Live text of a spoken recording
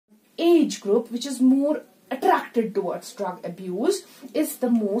age group which is more attracted towards drug abuse is the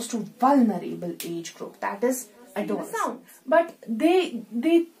most vulnerable age group, that is adolescents. But they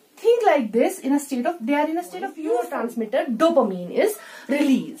think like this in a state of, they are in a state of neurotransmitter, dopamine is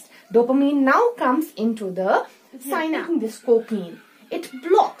released. Dopamine now comes into the synapse, this cocaine. It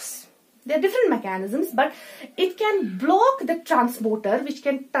blocks. There are different mechanisms, but it can block the transporter which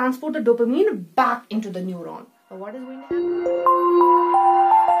can transport the dopamine back into the neuron. So what is going to happen?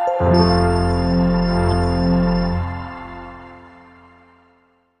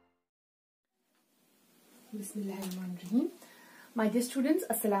 Bismillahirrahmanirrahim. My dear students,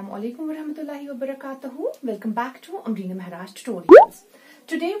 Assalamu alaikum wa rahmatullahi wa barakatuhu. Welcome back to Amreena MDMA.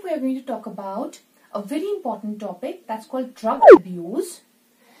 Today we are going to talk about a very important topic that's called drug abuse.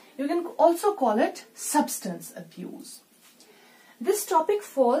 You can also call it substance abuse. This topic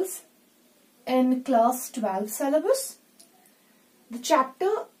falls in class 12 syllabus. The chapter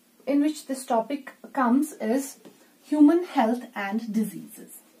in which this topic comes is human health and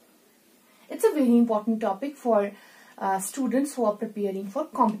diseases. It's a very important topic for students who are preparing for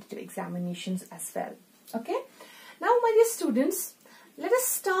competitive examinations as well. Okay. Now, my dear students, let us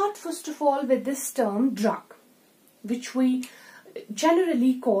start first of all with this term drug, which we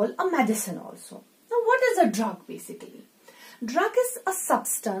generally call a medicine also. Now, what is a drug basically? Drug is a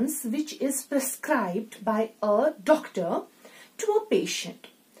substance which is prescribed by a doctor to a patient.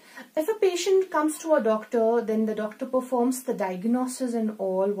 If a patient comes to a doctor, then the doctor performs the diagnosis and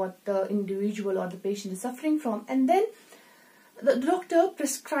all what the individual or the patient is suffering from, and then the doctor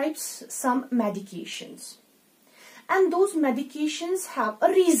prescribes some medications. And those medications have a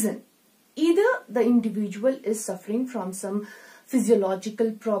reason. Either the individual is suffering from some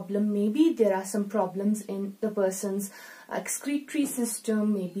physiological problem, maybe there are some problems in the person's excretory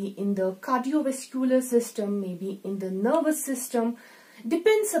system, maybe in the cardiovascular system, maybe in the nervous system.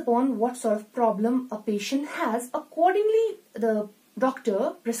 Depends upon what sort of problem a patient has. Accordingly, the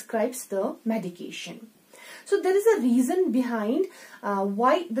doctor prescribes the medication. So there is a reason behind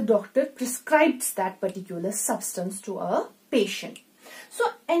why the doctor prescribes that particular substance to a patient. So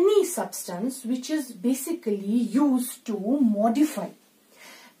any substance which is basically used to modify.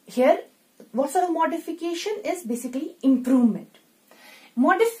 Here, what sort of modification is basically improvement.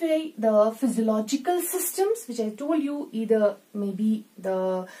 Modify the physiological systems, which I told you, either maybe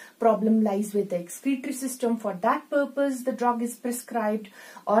the problem lies with the excretory system, for that purpose the drug is prescribed,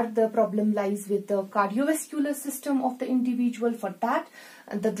 or the problem lies with the cardiovascular system of the individual, for that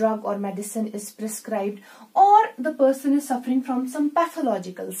the drug or medicine is prescribed, or the person is suffering from some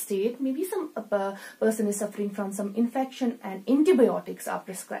pathological state, maybe some person is suffering from some infection and antibiotics are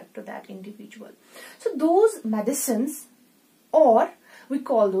prescribed to that individual. So those medicines, or we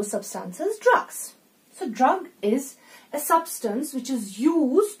call those substances drugs. So drug is a substance which is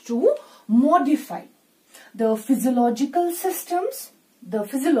used to modify the physiological systems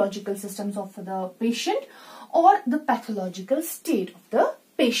of the patient, or the pathological state of the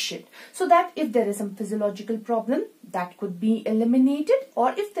patient. So that if there is some physiological problem, that could be eliminated,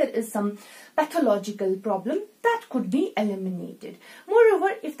 or if there is some pathological problem, that could be eliminated.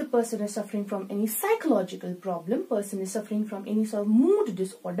 Moreover, if the person is suffering from any psychological problem, person is suffering from any sort of mood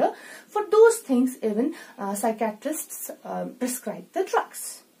disorder, for those things even psychiatrists prescribe the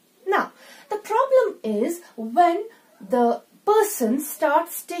drugs. Now, the problem is when the person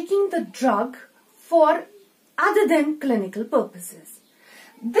starts taking the drug for other than clinical purposes.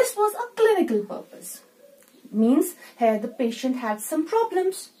 This was a clinical purpose. Means here the patient had some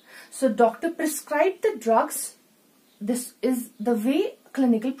problems. So doctor prescribed the drugs. This is the way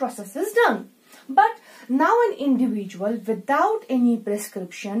clinical process is done. But now an individual without any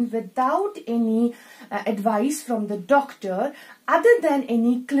prescription, without any advice from the doctor, other than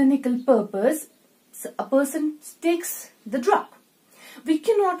any clinical purpose, a person takes the drug. We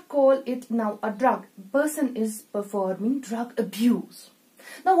cannot call it now a drug. Person is performing drug abuse.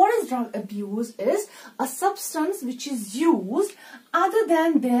 Now, what is drug abuse? Is a substance which is used other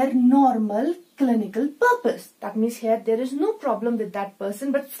than their normal clinical purpose. That means here there is no problem with that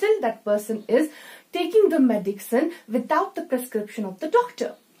person, but still that person is taking the medicine without the prescription of the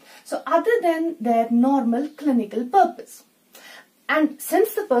doctor. So other than their normal clinical purpose. And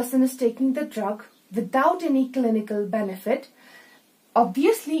since the person is taking the drug without any clinical benefit,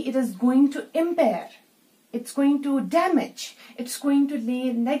 obviously it is going to impair. It's going to damage, it's going to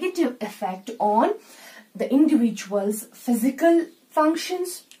lay negative effect on the individual's physical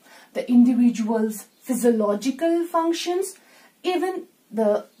functions, the individual's physiological functions, even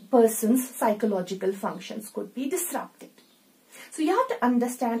the person's psychological functions could be disrupted. So you have to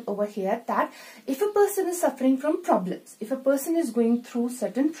understand over here that if a person is suffering from problems, if a person is going through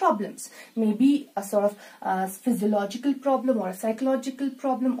certain problems, maybe a sort of physiological problem or a psychological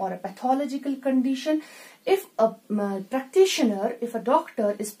problem or a pathological condition, if a practitioner, if a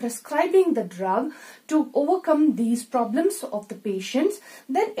doctor is prescribing the drug to overcome these problems of the patients,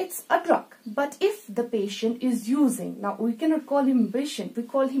 then it's a drug. But if the patient is using, now we cannot call him a patient, we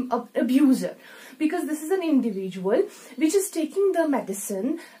call him an abuser, because this is an individual which is taking the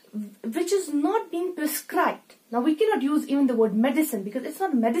medicine which is not being prescribed. Now we cannot use even the word medicine because it's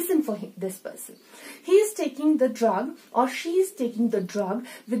not medicine for him, this person. He is taking the drug or she is taking the drug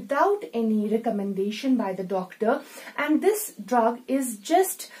without any recommendation by the doctor, and this drug is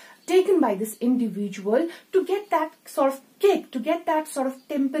just taken by this individual to get that sort of kick, to get that sort of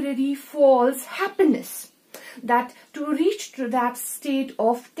temporary false happiness, that to reach to that state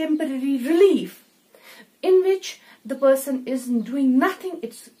of temporary relief in which the person is doing nothing,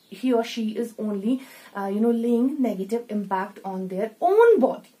 he or she is only laying negative impact on their own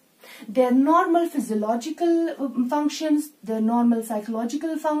body. Their normal physiological functions, their normal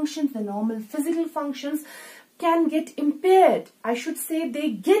psychological functions, their normal physical functions can get impaired. I should say they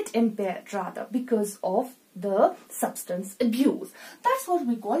get impaired rather because of the substance abuse. That's what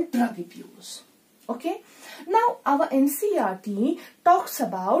we call drug abuse. Okay. Now our NCERT talks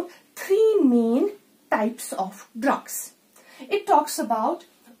about three main types of drugs. It talks about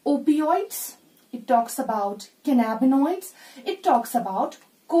opioids, it talks about cannabinoids, it talks about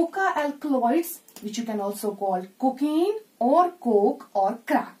coca alkaloids, which you can also call cocaine or coke or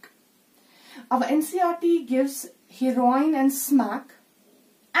crack. Our NCERT gives heroin and smack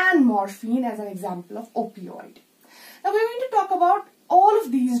and morphine as an example of opioid. Now we're going to talk about all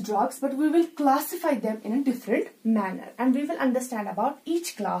of these drugs, but we will classify them in a different manner and we will understand about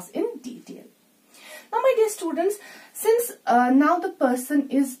each class in detail. Now my dear students, since now the person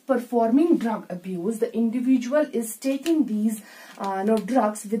is performing drug abuse, the individual is taking these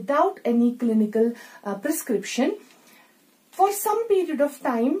drugs without any clinical prescription, for some period of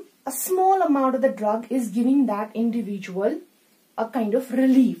time, a small amount of the drug is giving that individual a kind of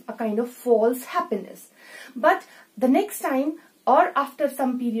relief, a kind of false happiness. But the next time or after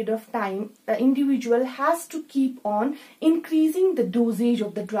some period of time, the individual has to keep on increasing the dosage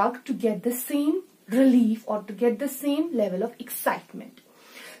of the drug to get the same relief or to get the same level of excitement.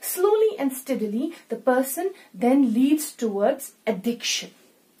 Slowly and steadily, the person then leads towards addiction.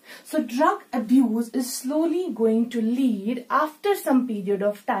 So drug abuse is slowly going to lead, after some period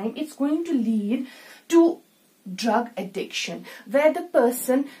of time, it's going to lead to drug addiction, where the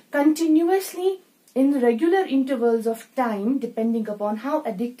person continuously in regular intervals of time, depending upon how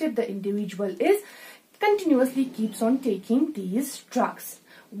addicted the individual is, continuously keeps on taking these drugs.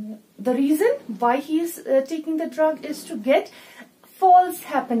 The reason why he is taking the drug is to get false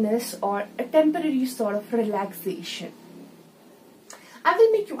happiness or a temporary sort of relaxation. I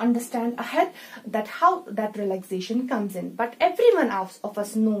will make you understand ahead that how that relaxation comes in. But everyone else of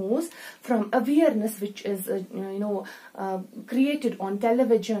us knows from awareness which is created on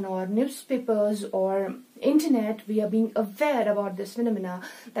television or newspapers or internet, we are being aware about this phenomena,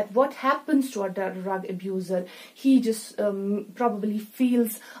 that what happens to a drug abuser, he just probably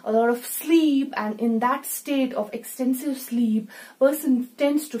feels a lot of sleep, and in that state of extensive sleep, person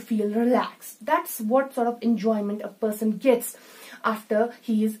tends to feel relaxed. That's what sort of enjoyment a person gets after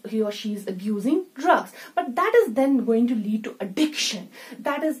he or she is abusing drugs. But that is then going to lead to addiction.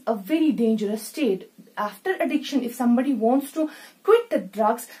 That is a very dangerous state. After addiction, if somebody wants to quit the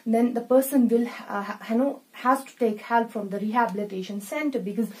drugs, then the person will has to take help from the rehabilitation center,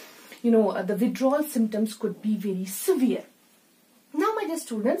 because the withdrawal symptoms could be very severe. Now, my dear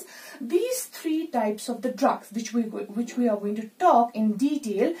students, these three types of the drugs which we are going to talk in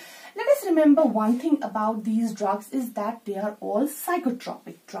detail, let us remember one thing about these drugs is that they are all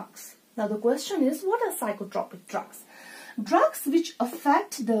psychotropic drugs. Now the question is, what are psychotropic drugs? Drugs which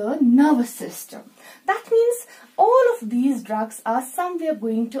affect the nervous system. That means all of these drugs are somewhere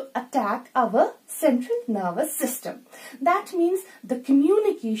going to attack our central nervous system. That means the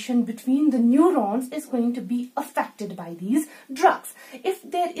communication between the neurons is going to be affected by these drugs. If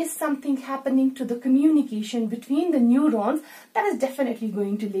there is something happening to the communication between the neurons, that is definitely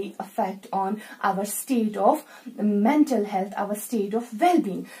going to lay effect on our state of mental health, our state of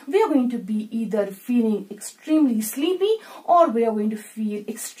well-being. We are going to be either feeling extremely sleepy or we are going to feel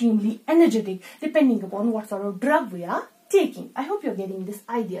extremely energetic, depending upon what sort of drug we are taking. I hope you're getting this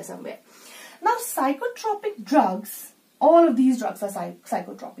idea somewhere. Now, psychotropic drugs, all of these drugs are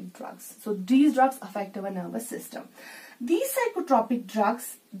psychotropic drugs. So these drugs affect our nervous system. These psychotropic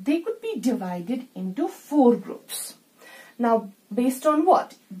drugs, they could be divided into 4 groups. Now, based on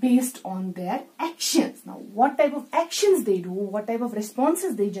what? Based on their actions. Now, what type of actions they do, what type of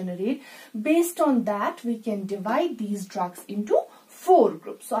responses they generate, based on that, we can divide these drugs into 4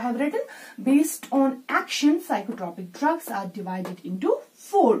 groups. So, I have written based on action, psychotropic drugs are divided into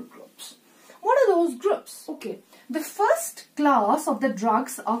 4 groups. What are those groups? Okay, the first class of the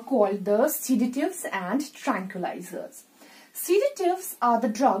drugs are called the sedatives and tranquilizers. Sedatives are the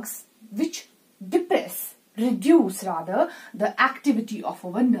drugs which reduce the activity of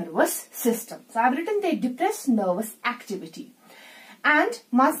our nervous system. So, I have written they depress nervous activity. And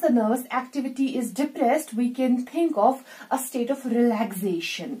once the nervous activity is depressed, we can think of a state of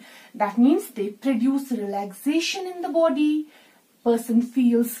relaxation. That means they produce relaxation in the body. Person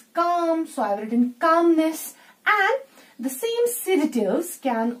feels calm. So, I have written calmness. And the same sedatives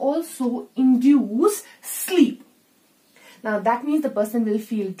can also induce sleep. Now, that means the person will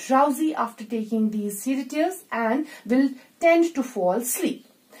feel drowsy after taking these sedatives and will tend to fall asleep.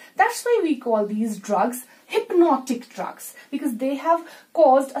 That's why we call these drugs hypnotic drugs, because they have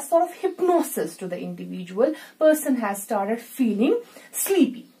caused a sort of hypnosis to the individual. Person has started feeling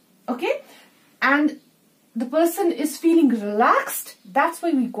sleepy. Okay? And the person is feeling relaxed. That's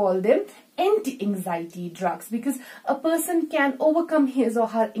why we call them anti-anxiety drugs, because a person can overcome his or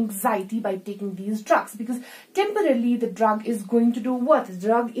her anxiety by taking these drugs, because temporarily the drug is going to do what? The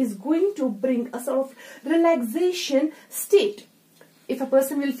drug is going to bring a sort of relaxation state. If a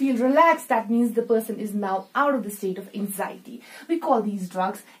person will feel relaxed, that means the person is now out of the state of anxiety. We call these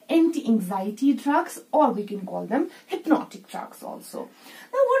drugs anti-anxiety drugs, or we can call them hypnotic drugs also.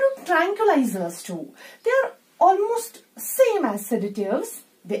 Now, what do tranquilizers do? They are almost same as sedatives.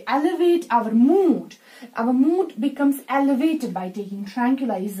 They elevate our mood. Our mood becomes elevated by taking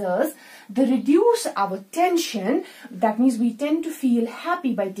tranquilizers. They reduce our tension. That means we tend to feel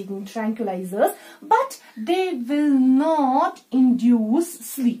happy by taking tranquilizers, but they will not induce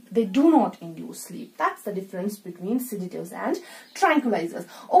sleep. They do not induce sleep. That's the difference between sedatives and tranquilizers.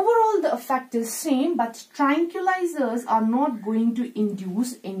 Overall, the effect is same, but tranquilizers are not going to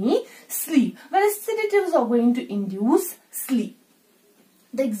induce any sleep, whereas sedatives are going to induce sleep.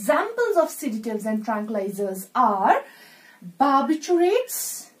 The examples of sedatives and tranquilizers are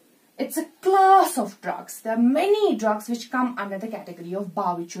barbiturates. It's a class of drugs. There are many drugs which come under the category of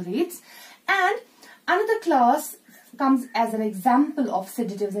barbiturates. And another class comes as an example of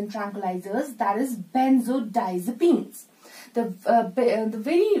sedatives and tranquilizers, that is benzodiazepines. The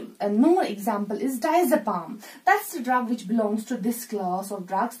very known example is diazepam. That's the drug which belongs to this class of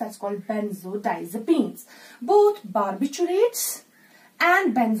drugs, that's called benzodiazepines. Both barbiturates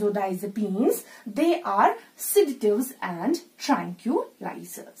and benzodiazepines, they are sedatives and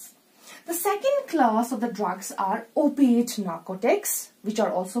tranquilizers. The second class of the drugs are opiate narcotics, which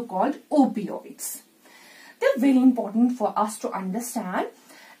are also called opioids. They're very important for us to understand.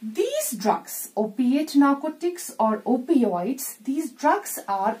 These drugs, opiate narcotics or opioids, these drugs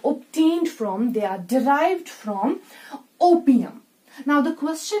are obtained from, they are derived from opium. Now the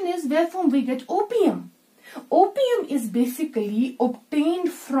question is, where from we get opium? Opium is basically obtained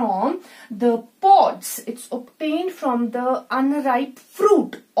from the pods. It's obtained from the unripe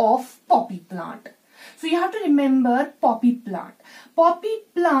fruit of poppy plant. So you have to remember poppy plant. Poppy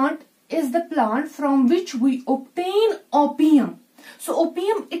plant is the plant from which we obtain opium. So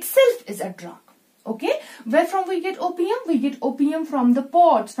opium itself is a drug. Okay, where from we get opium? We get opium from the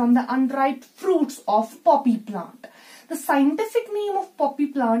pods, from the unripe fruits of poppy plant. The scientific name of poppy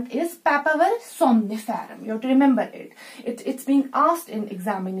plant is Papaver somniferum. You have to remember it. It's being asked in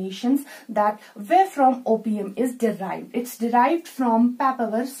examinations that where from opium is derived. It's derived from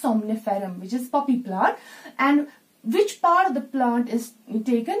Papaver somniferum, which is poppy plant. And which part of the plant is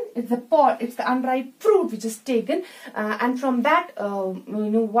taken? It's the pod, it's the unripe fruit which is taken, and from that,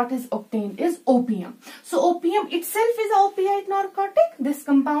 what is obtained is opium. So opium itself is an opioid narcotic. This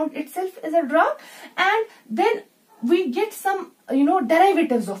compound itself is a drug, and then we get some,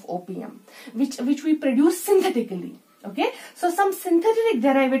 derivatives of opium, which we produce synthetically. Okay, so some synthetic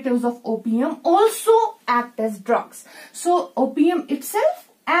derivatives of opium also act as drugs. So opium itself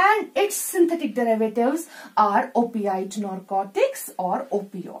and its synthetic derivatives are opioid narcotics or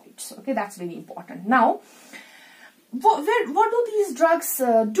opioids. Okay, that's very important. Now, what do these drugs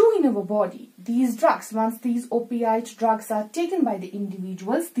do in our body? These drugs, once these opioid drugs are taken by the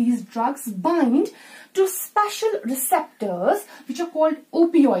individuals, these drugs bind to special receptors which are called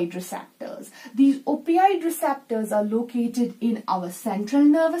opioid receptors. These opioid receptors are located in our central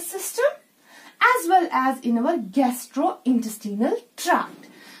nervous system as well as in our gastrointestinal tract.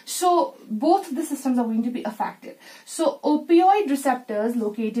 So both the systems are going to be affected. So opioid receptors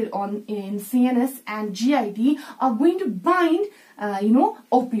located in CNS and GIT are going to bind,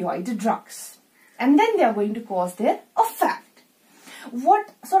 opioid drugs. And then they are going to cause their effect. What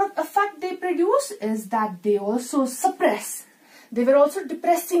sort of effect they produce is that they also suppress. They were also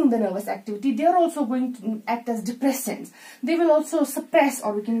depressing the nervous activity. They are also going to act as depressants. They will also suppress,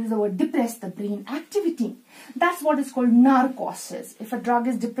 or we can use the word depress, the brain activity. That's what is called narcosis. If a drug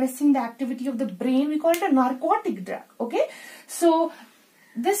is depressing the activity of the brain, we call it a narcotic drug. Okay? So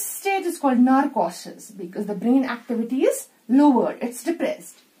this state is called narcosis because the brain activity is lowered. It's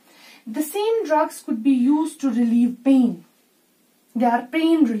depressed. The same drugs could be used to relieve pain. They are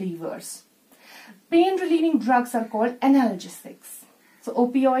pain relievers. Pain relieving drugs are called analgesics. So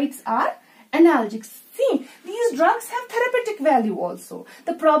opioids are analgesics. See, these drugs have therapeutic value also.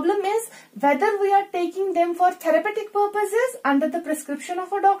 The problem is whether we are taking them for therapeutic purposes under the prescription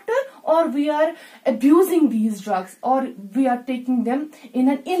of a doctor, or we are abusing these drugs, or we are taking them in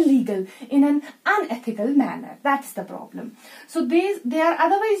an illegal, in an unethical manner. That's the problem. So they are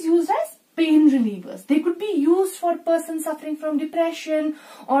otherwise used as pain relievers. They could be used for persons suffering from depression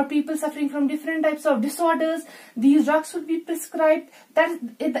or people suffering from different types of disorders. These drugs would be prescribed. That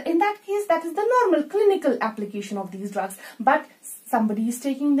in that case, that is the normal clinical application of these drugs. But somebody is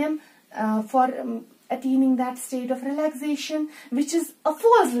taking them for attaining that state of relaxation, which is a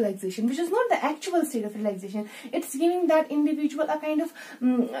false relaxation, which is not the actual state of relaxation. It's giving that individual a kind of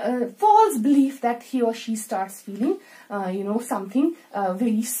false belief that he or she starts feeling, something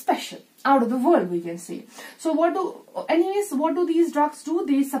very special, out of the world, we can say. So what do these drugs do?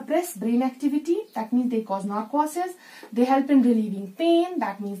 They suppress brain activity. That means they cause narcosis. They help in relieving pain.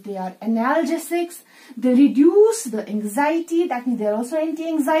 That means they are analgesics. They reduce the anxiety. That means they are also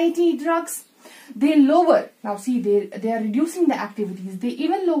anti-anxiety drugs. They lower, now see, they are reducing the activities. They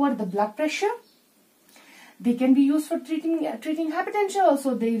even lower the blood pressure. They can be used for treating hypertension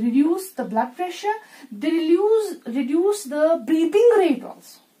also. They reduce the blood pressure. They reduce the breathing rate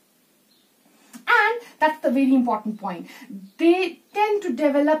also. And that's the very important point. They tend to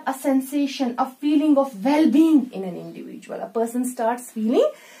develop a sensation, a feeling of well-being in an individual. A person starts feeling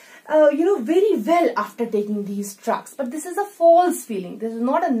very well after taking these drugs. But this is a false feeling. This is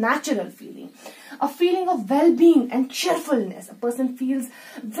not a natural feeling. A feeling of well-being and cheerfulness. A person feels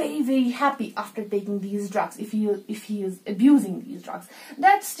very, very happy after taking these drugs if he is abusing these drugs.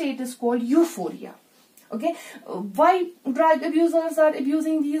 That state is called euphoria. Okay, why drug abusers are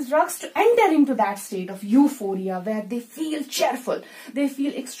abusing these drugs? To enter into that state of euphoria where they feel cheerful, they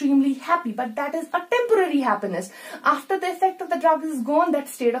feel extremely happy, but that is a temporary happiness. After the effect of the drug is gone, that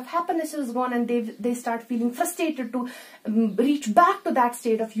state of happiness is gone, and they start feeling frustrated to reach back to that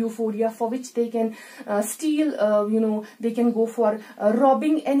state of euphoria, for which they can steal, they can go for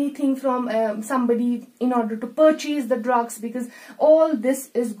robbing anything from somebody in order to purchase the drugs, because all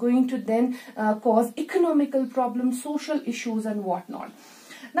this is going to then cause economical problems, social issues and whatnot.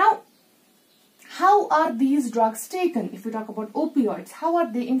 Now, how are these drugs taken? If we talk about opioids, how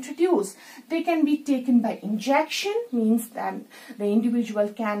are they introduced? They can be taken by injection, means that the individual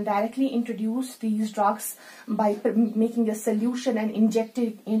can directly introduce these drugs by making a solution and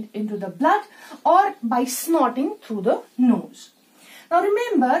injecting it into the blood, or by snorting through the nose. Now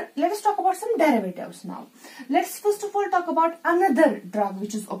remember, let us talk about some derivatives now. Let's first of all talk about another drug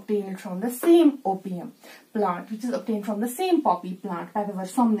which is obtained from the same opium plant, which is obtained from the same poppy plant, Papaver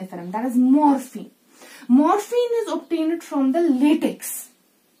somniferum, that is morphine. Morphine is obtained from the latex.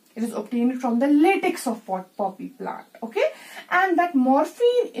 It is obtained from the latex of poppy plant, okay? And that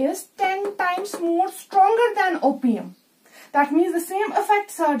morphine is 10 times more stronger than opium. That means the same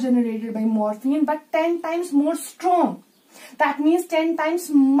effects are generated by morphine, but 10 times more strong. That means 10 times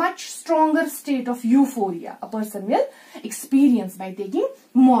much stronger state of euphoria a person will experience by taking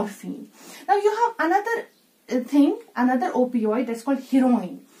morphine. Now you have another opioid that's called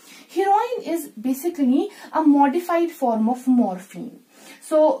heroin. Heroin is basically a modified form of morphine.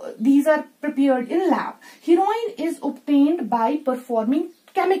 So these are prepared in lab. Heroin is obtained by performing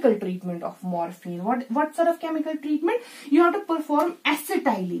chemical treatment of morphine. What sort of chemical treatment? You have to perform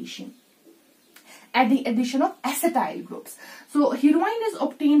acetylation, at the addition of acetyl groups. So heroin is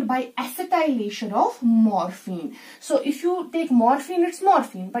obtained by acetylation of morphine. So if you take morphine, it's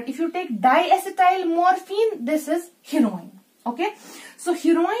morphine. But if you take diacetyl morphine, this is heroin. Okay. So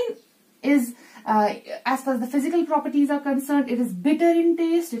heroin is, as far as the physical properties are concerned, it is bitter in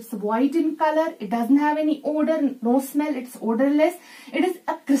taste, it's white in color, it doesn't have any odor, no smell, it's odorless. It is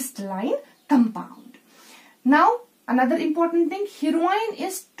a crystalline compound. Now, another important thing, heroin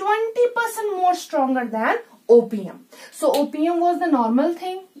is 20% more stronger than opium. So opium was the normal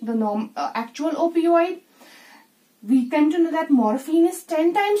thing, the actual opioid. We came to know that morphine is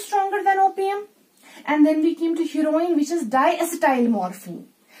 10 times stronger than opium. And then we came to heroin, which is diacetyl morphine,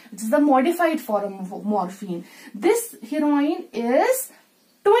 which is the modified form of morphine. This heroin is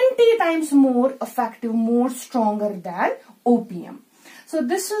 20 times more effective, more stronger than opium. So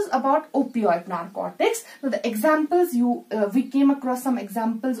this is about opioid narcotics. So the examples we came across some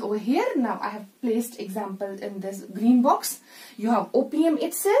examples over here. Now I have placed examples in this green box. You have opium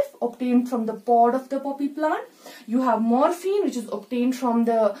itself, obtained from the pod of the poppy plant. You have morphine, which is obtained from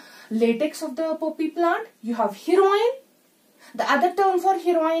the latex of the poppy plant. You have heroin. The other term for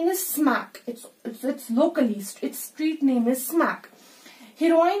heroin is smack. It's locally, its street name is smack.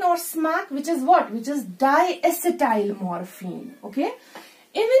 Heroin or smack, which is what? Which is diacetyl morphine. Okay.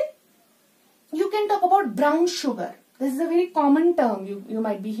 Even you can talk about brown sugar. This is a very common term you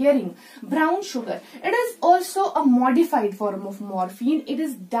might be hearing. Brown sugar. It is also a modified form of morphine. It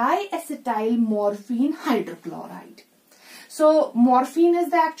is diacetyl morphine hydrochloride. So morphine is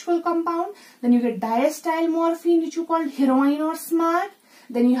the actual compound. Then you get diacetyl morphine, which you call heroin or smack.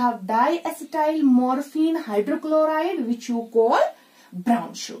 Then you have diacetyl morphine hydrochloride, which you call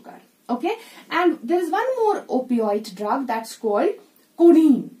brown sugar. Okay. And there is one more opioid drug that's called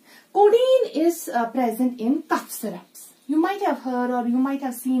codeine. Codeine is present in cough syrups. You might have heard or you might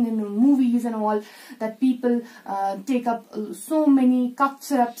have seen in movies and all that people take up so many cough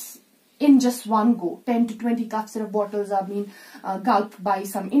syrups in just one go. 10 to 20 cough syrup bottles are being gulped by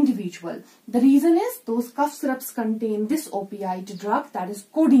some individual. The reason is those cough syrups contain this opioid drug, that is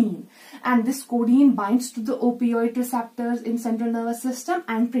codeine. And this codeine binds to the opioid receptors in central nervous system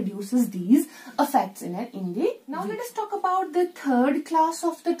and produces these effects in it. Now let us talk about the third class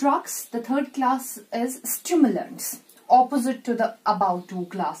of the drugs. The third class is stimulants, opposite to the above two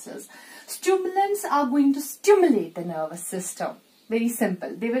classes. Stimulants are going to stimulate the nervous system. Very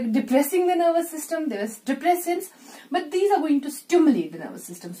simple. They were depressing the nervous system. They were depressants, but these are going to stimulate the nervous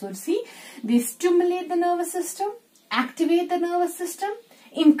system. So see, they stimulate the nervous system, activate the nervous system,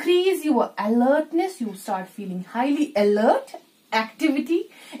 increase your alertness. You start feeling highly alert. Activity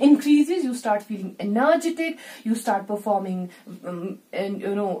increases. You start feeling energetic. You start performing,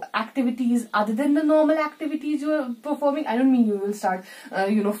 activities other than the normal activities you are performing. I don't mean you will start,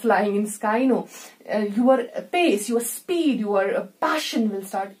 flying in sky. No, your pace, your speed, your passion will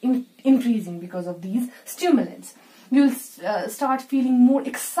start increasing because of these stimulants. You will start feeling more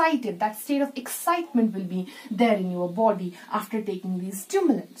excited. That state of excitement will be there in your body after taking these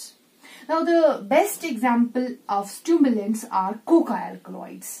stimulants. Now, the best example of stimulants are coca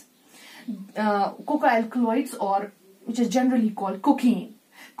alkaloids. Coca alkaloids, or which is generally called cocaine.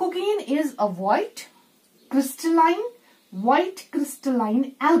 Cocaine is a white crystalline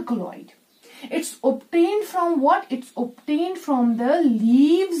alkaloid. It's obtained from what? It's obtained from the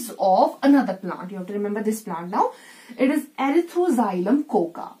leaves of another plant. You have to remember this plant now. It is Erythroxylum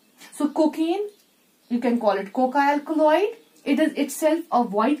coca. So cocaine, you can call it coca alkaloid. It is itself a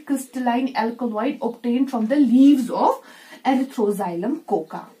white crystalline alkaloid obtained from the leaves of Erythroxylum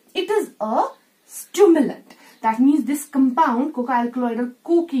coca. It is a stimulant. That means this compound, coca alkaloid or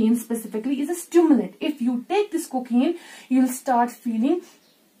cocaine specifically, is a stimulant. If you take this cocaine, you will start feeling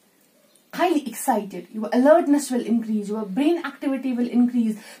highly excited. Your alertness will increase. Your brain activity will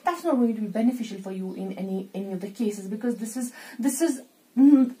increase. That's not going to be beneficial for you in any of the cases, because this is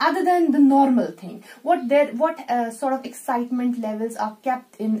other than the normal thing. What sort of excitement levels are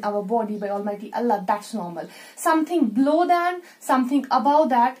kept in our body by Almighty Allah, that's normal. Something below than, something above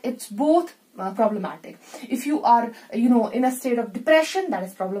that, it's both problematic. If you are, in a state of depression, that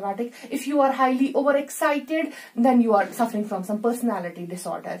is problematic. If you are highly overexcited, then you are suffering from some personality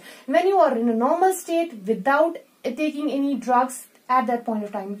disorder. When you are in a normal state without taking any drugs, at that point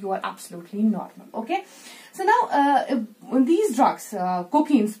of time, you are absolutely normal. Okay. So now, these drugs,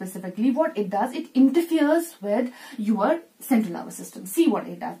 cocaine specifically, what it does, it interferes with your central nervous system. See what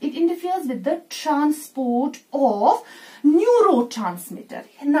it does. It interferes with the transport of neurotransmitter.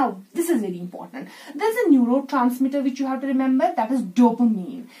 Now, this is very important. There's a neurotransmitter which you have to remember, that is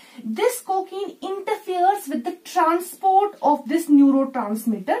dopamine. This cocaine interferes with the transport of this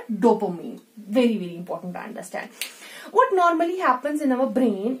neurotransmitter dopamine. Very, very important to understand. What normally happens in our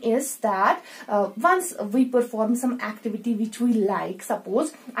brain is that once we perform some activity which we like,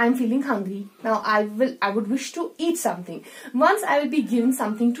 suppose I'm feeling hungry, now I would wish to eat something. Once I will be given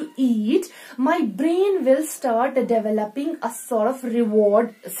something to eat, my brain will start developing a sort of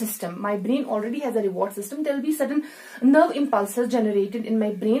reward system. My brain already has a reward system. There will be certain nerve impulses generated in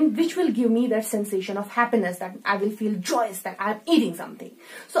my brain which will give me that sensation of happiness, that I will feel joyous that I'm eating something.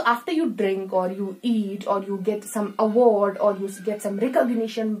 So after you drink or you eat or you get some award or you get some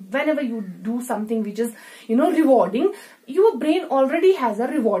recognition, whenever you do something which is, rewarding, your brain already has a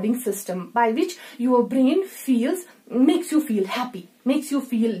rewarding system by which your brain makes you feel happy, makes you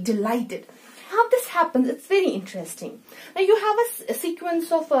feel delighted. How this happens, it's very interesting. Now you have a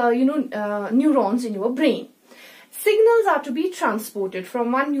sequence of neurons in your brain. Signals are to be transported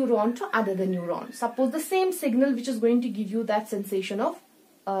from one neuron to another neuron. Suppose the same signal which is going to give you that sensation of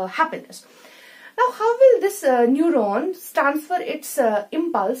happiness. Now how will this neuron transfer its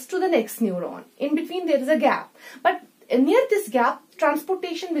impulse to the next neuron? In between there is a gap, but near this gap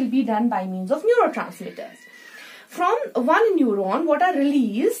transportation will be done by means of neurotransmitters. From one neuron, what are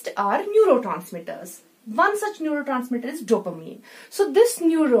released are neurotransmitters. One such neurotransmitter is dopamine. So this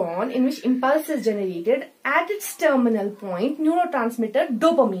neuron in which impulse is generated, at its terminal point, neurotransmitter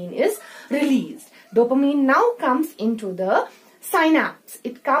dopamine is released. Dopamine now comes into the synapse.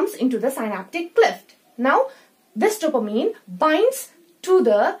 It comes into the synaptic cleft. Now this dopamine binds to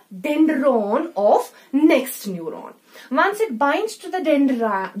the dendron of next neuron. Once it binds to the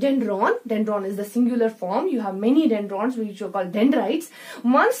dendron is the singular form, you have many dendrons which are called dendrites.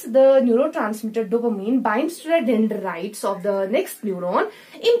 Once the neurotransmitter dopamine binds to the dendrites of the next neuron,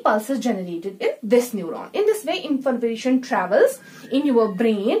 impulse is generated in this neuron. In this way, information travels in your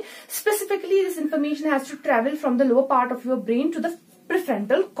brain. Specifically, this information has to travel from the lower part of your brain to the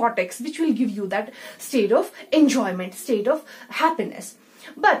prefrontal cortex, which will give you that state of enjoyment, state of happiness.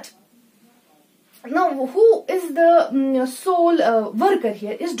 But now, who is the sole worker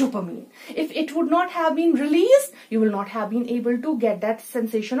here is dopamine. If it would not have been released, you will not have been able to get that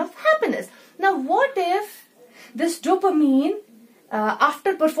sensation of happiness. Now, what if this dopamine,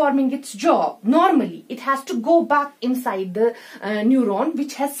 after performing its job, normally it has to go back inside the neuron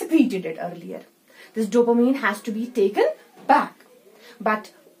which has secreted it earlier. This dopamine has to be taken back.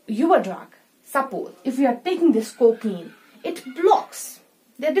 But your drug, suppose if you are taking this cocaine, it blocks.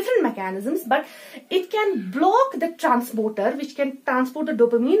 There are different mechanisms, but it can block the transporter which can transport the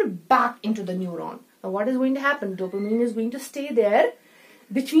dopamine back into the neuron. Now what is going to happen? Dopamine is going to stay there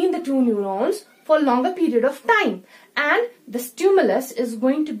between the two neurons for a longer period of time, and the stimulus is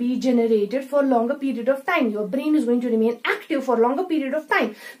going to be generated for a longer period of time. Your brain is going to remain active for a longer period of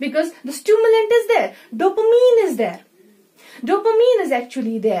time because the stimulant is there. Dopamine is there. Dopamine is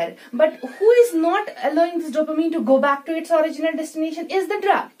actually there, but who is not allowing this dopamine to go back to its original destination is the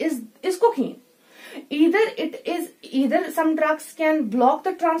drug, is cocaine. Either some drugs can block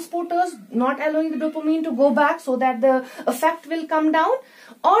the transporters, not allowing the dopamine to go back so that the effect will come down,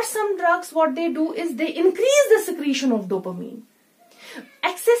 or some drugs, what they do is they increase the secretion of dopamine.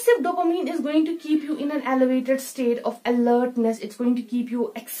 Excessive dopamine is going to keep you in an elevated state of alertness. It's going to keep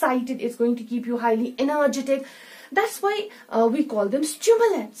you excited. It's going to keep you highly energetic. That's why we call them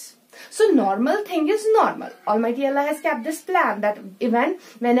stimulants. So normal thing is normal. Almighty Allah has kept this plan that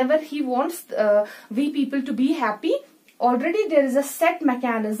whenever He wants we people to be happy, already there is a set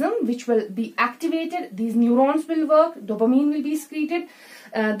mechanism which will be activated. These neurons will work, dopamine will be secreted,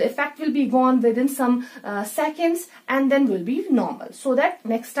 the effect will be gone within some seconds, and then will be normal. So that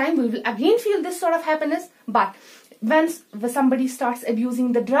next time we will again feel this sort of happiness. But when somebody starts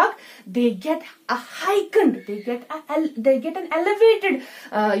abusing the drug, they get a heightened, they get an elevated,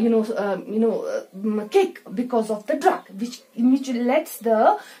 kick because of the drug, which lets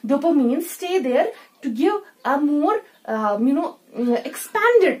the dopamine stay there to give a more,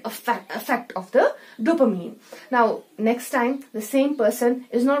 expanded effect of the dopamine. Now, next time, the same person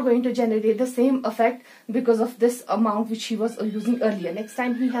is not going to generate the same effect because of this amount which he was using earlier. Next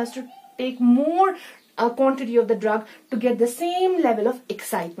time, he has to take more quantity of the drug to get the same level of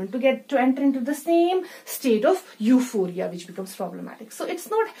excitement, to enter into the same state of euphoria, which becomes problematic. So it's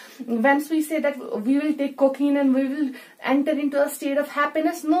not, once we say that we will take cocaine and we will enter into a state of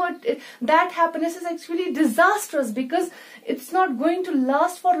happiness, no, that happiness is actually disastrous because it's not going to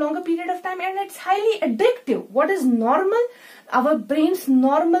last for a longer period of time, and it's highly addictive. What is normal? Our brain's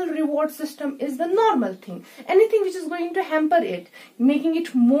normal reward system is the normal thing. Anything which is going to hamper it, making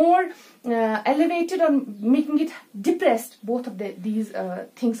it more elevated or making it depressed, both of these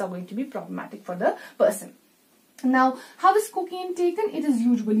things are going to be problematic for the person. Now, how is cocaine taken? It is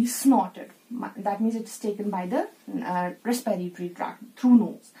usually snorted. That means it is taken by the respiratory tract through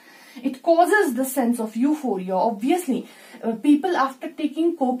nose. It causes the sense of euphoria. Obviously, people after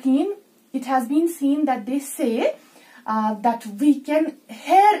taking cocaine, it has been seen that they say that we can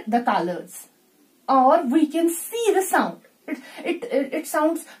hear the colors or we can see the sound. It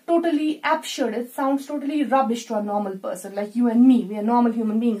sounds totally absurd. It sounds totally rubbish to a normal person like you and me. We are normal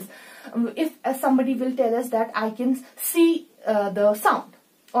human beings. If somebody will tell us that I can see the sound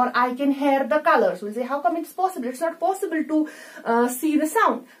or I can hear the colors, we'll say, how come it's possible? It's not possible to see the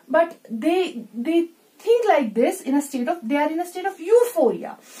sound. But they think like this in a state of, they are in a state of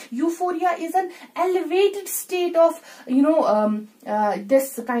euphoria. Euphoria is an elevated state of,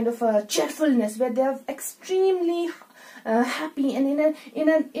 this kind of cheerfulness where they are extremely happy and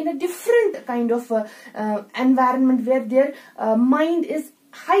in a different kind of environment where their mind is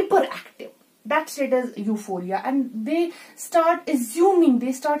hyperactive. That state is euphoria, and they start assuming,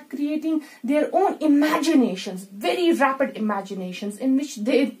 they start creating their own imaginations, very rapid imaginations, in which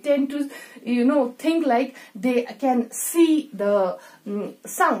they tend to, think like they can see the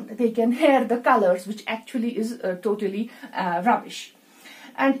sound, they can hear the colors, which actually is totally rubbish.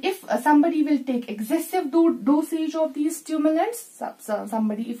 And if somebody will take excessive dosage of these stimulants,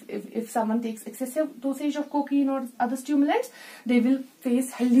 if someone takes excessive dosage of cocaine or other stimulants, they will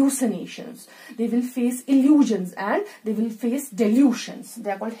face hallucinations, they will face illusions, and they will face delusions.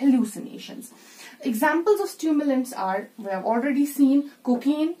 They are called hallucinations. Examples of stimulants are, we have already seen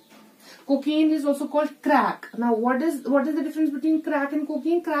cocaine. Cocaine is also called crack. Now, what is the difference between crack and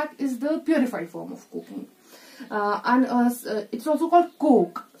cocaine? Crack is the purified form of cocaine. It's also called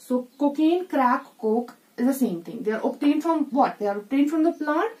coke. So cocaine, crack, coke is the same thing. They are obtained from what? They are obtained from the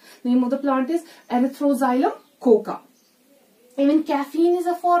plant. The name of the plant is Erythrosxylum coca. Even caffeine is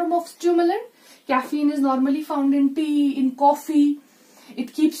a form of stimulant. Caffeine is normally found in tea, in coffee.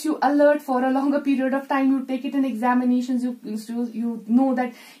 It keeps you alert for a longer period of time. You take it in examinations, you know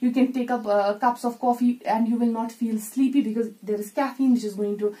that you can take up cups of coffee and you will not feel sleepy because there is caffeine which is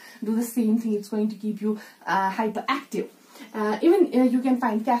going to do the same thing. It's going to keep you hyperactive. Even you can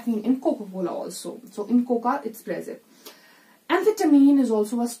find caffeine in Coca-Cola also. So in Coca it's present. Amphetamine is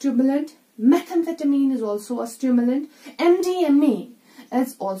also a stimulant. Methamphetamine is also a stimulant. MDMA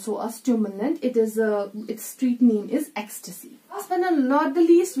is also a stimulant. It is its street name is ecstasy. Last but not the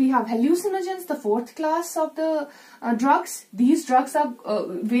least, we have hallucinogens, the fourth class of the drugs. These drugs are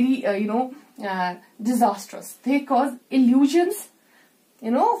very disastrous. They cause illusions,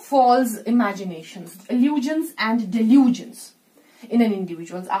 false imaginations, illusions and delusions in an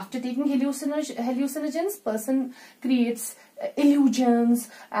individual. After taking hallucinogens, person creates illusions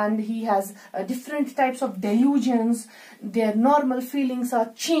and he has different types of delusions. Their normal feelings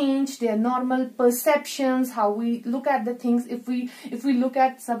are changed, their normal perceptions, how we look at the things. If we look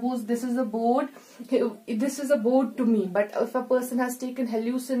at, suppose this is a board to me, but if a person has taken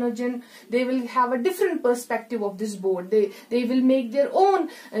hallucinogen, they will have a different perspective of this board. They will make their own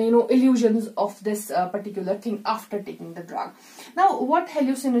illusions of this particular thing after taking the drug. Now, what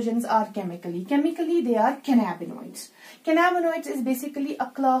hallucinogens are chemically? Chemically, they are cannabinoids. Cannabinoids is basically a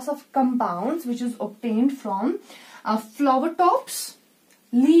class of compounds which is obtained from flower tops,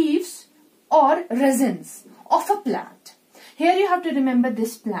 leaves or resins of a plant. Here you have to remember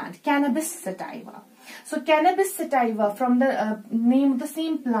this plant, cannabis sativa. So cannabis sativa, from the name of the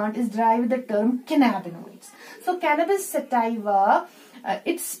same plant, is derived the term cannabinoids. So cannabis sativa,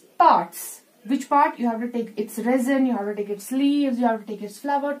 its parts. Which part? You have to take its resin, you have to take its leaves, you have to take its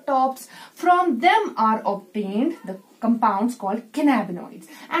flower tops. From them are obtained the compounds called cannabinoids.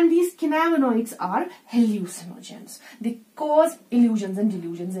 And these cannabinoids are hallucinogens. They cause illusions and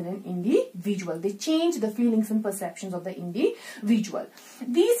delusions in an individual. They change the feelings and perceptions of the individual.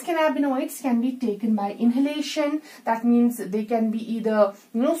 These cannabinoids can be taken by inhalation. That means they can be either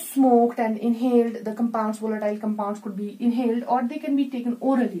smoked and inhaled. The compounds, volatile compounds, could be inhaled, or they can be taken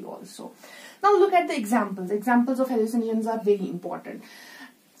orally also. Now look at the examples. Examples of hallucinogens are very important.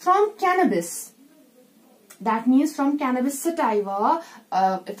 From cannabis, that means from cannabis sativa,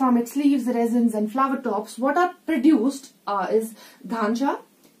 from its leaves, resins and flower tops, what are produced is ganja,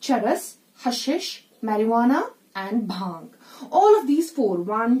 charas, hashish, marijuana and bhang. All of these four,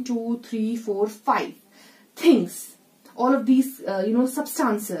 1, 2, 3, 4, 5 things, all of these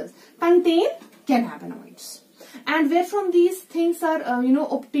substances contain cannabinoids. And where from these things are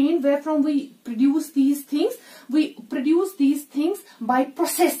obtained, where from we produce these things? We produce these things by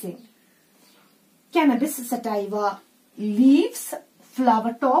processing cannabis sativa leaves,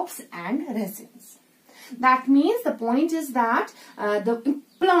 flower tops and resins. That means the point is that the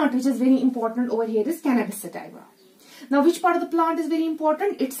plant which is very important over here is cannabis sativa. Now, which part of the plant is very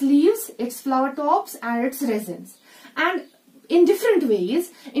important? Its leaves, its flower tops, and its resins. And in different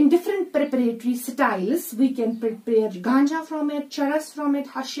ways, in different preparatory styles, we can prepare ganja from it, charas from it,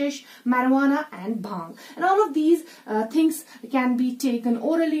 hashish, marijuana, and bhang. And all of these things can be taken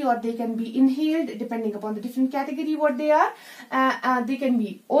orally or they can be inhaled depending upon the different category what they are. They can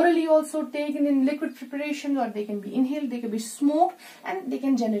be orally also taken in liquid preparation, or they can be inhaled, they can be smoked, and they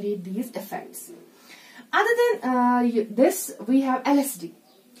can generate these effects. Other than this, we have LSD.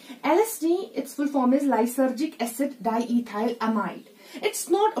 LSD, its full form is lysergic acid diethyl amide. It's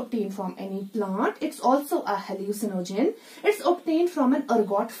not obtained from any plant. It's also a hallucinogen. It's obtained from an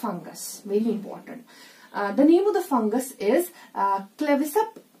ergot fungus. Very important. The name of the fungus is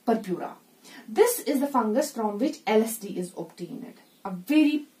Clavicep purpura. This is the fungus from which LSD is obtained. A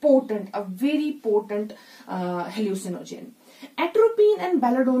very potent hallucinogen. Atropine and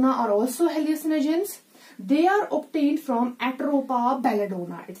belladonna are also hallucinogens. They are obtained from Atropa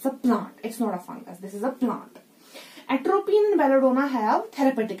belladonna. It's a plant. It's not a fungus. This is a plant. Atropine and belladonna have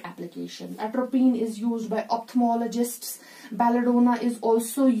therapeutic application. Atropine is used by ophthalmologists. Belladonna is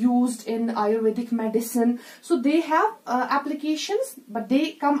also used in Ayurvedic medicine. So they have applications, but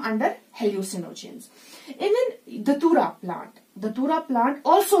they come under hallucinogens. Even the Datura plant. The Datura plant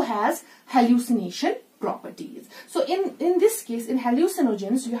also has hallucination properties. So in this case, in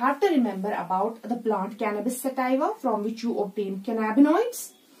hallucinogens, you have to remember about the plant cannabis sativa, from which you obtain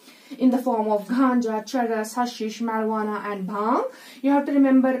cannabinoids in the form of ganja, charas, hashish, marijuana, and bhang. You have to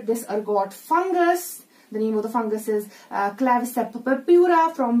remember this ergot fungus. The name of the fungus is Clavicep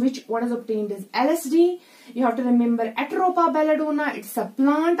purpura, from which what is obtained is LSD. You have to remember Atropa belladonna. It's a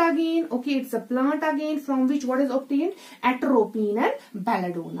plant again. Okay, it's a plant again, from which what is obtained? Atropine and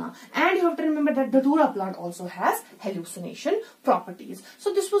belladonna. And you have to remember that the Datura plant also has hallucination properties.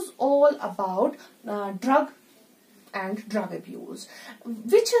 So this was all about drug and drug abuse.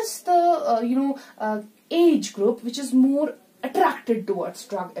 Which is the age group which is more attracted towards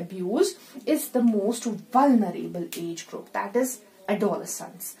drug abuse is the most vulnerable age group, that is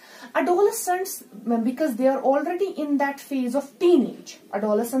adolescents. Adolescents, because they are already in that phase of teenage.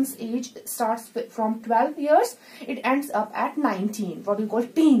 Adolescence age starts from 12 years, it ends up at 19, what we call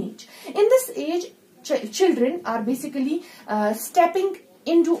teenage. In this age, children are basically stepping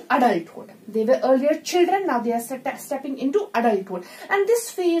into adulthood. They were earlier children, now they are stepping into adulthood. And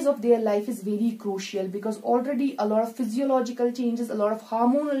this phase of their life is very crucial because already a lot of physiological changes, a lot of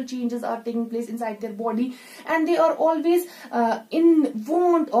hormonal changes are taking place inside their body, and they are always in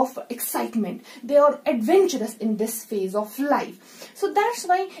want of excitement. They are adventurous in this phase of life. So that's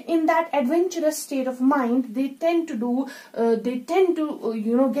why in that adventurous state of mind, they tend to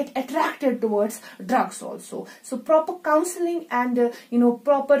get attracted towards drugs also. So proper counseling and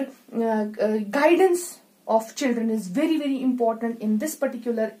proper guidance of children is very, very important in this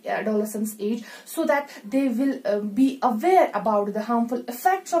particular adolescence age, so that they will be aware about the harmful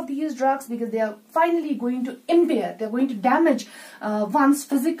effects of these drugs, because they are finally going to impair, they are going to damage one's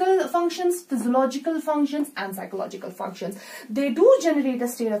physical functions, physiological functions, and psychological functions. They do generate a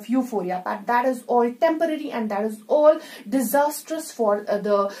state of euphoria, but that is all temporary, and that is all disastrous for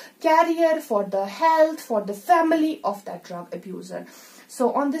the career, for the health, for the family of that drug abuser.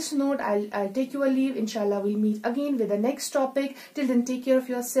 So on this note, I'll take you a leave. Inshallah, we'll meet again with the next topic. Till then, take care of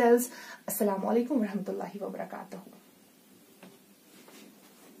yourselves. Assalamu alaikum wa rahmatullahi wa barakatuh.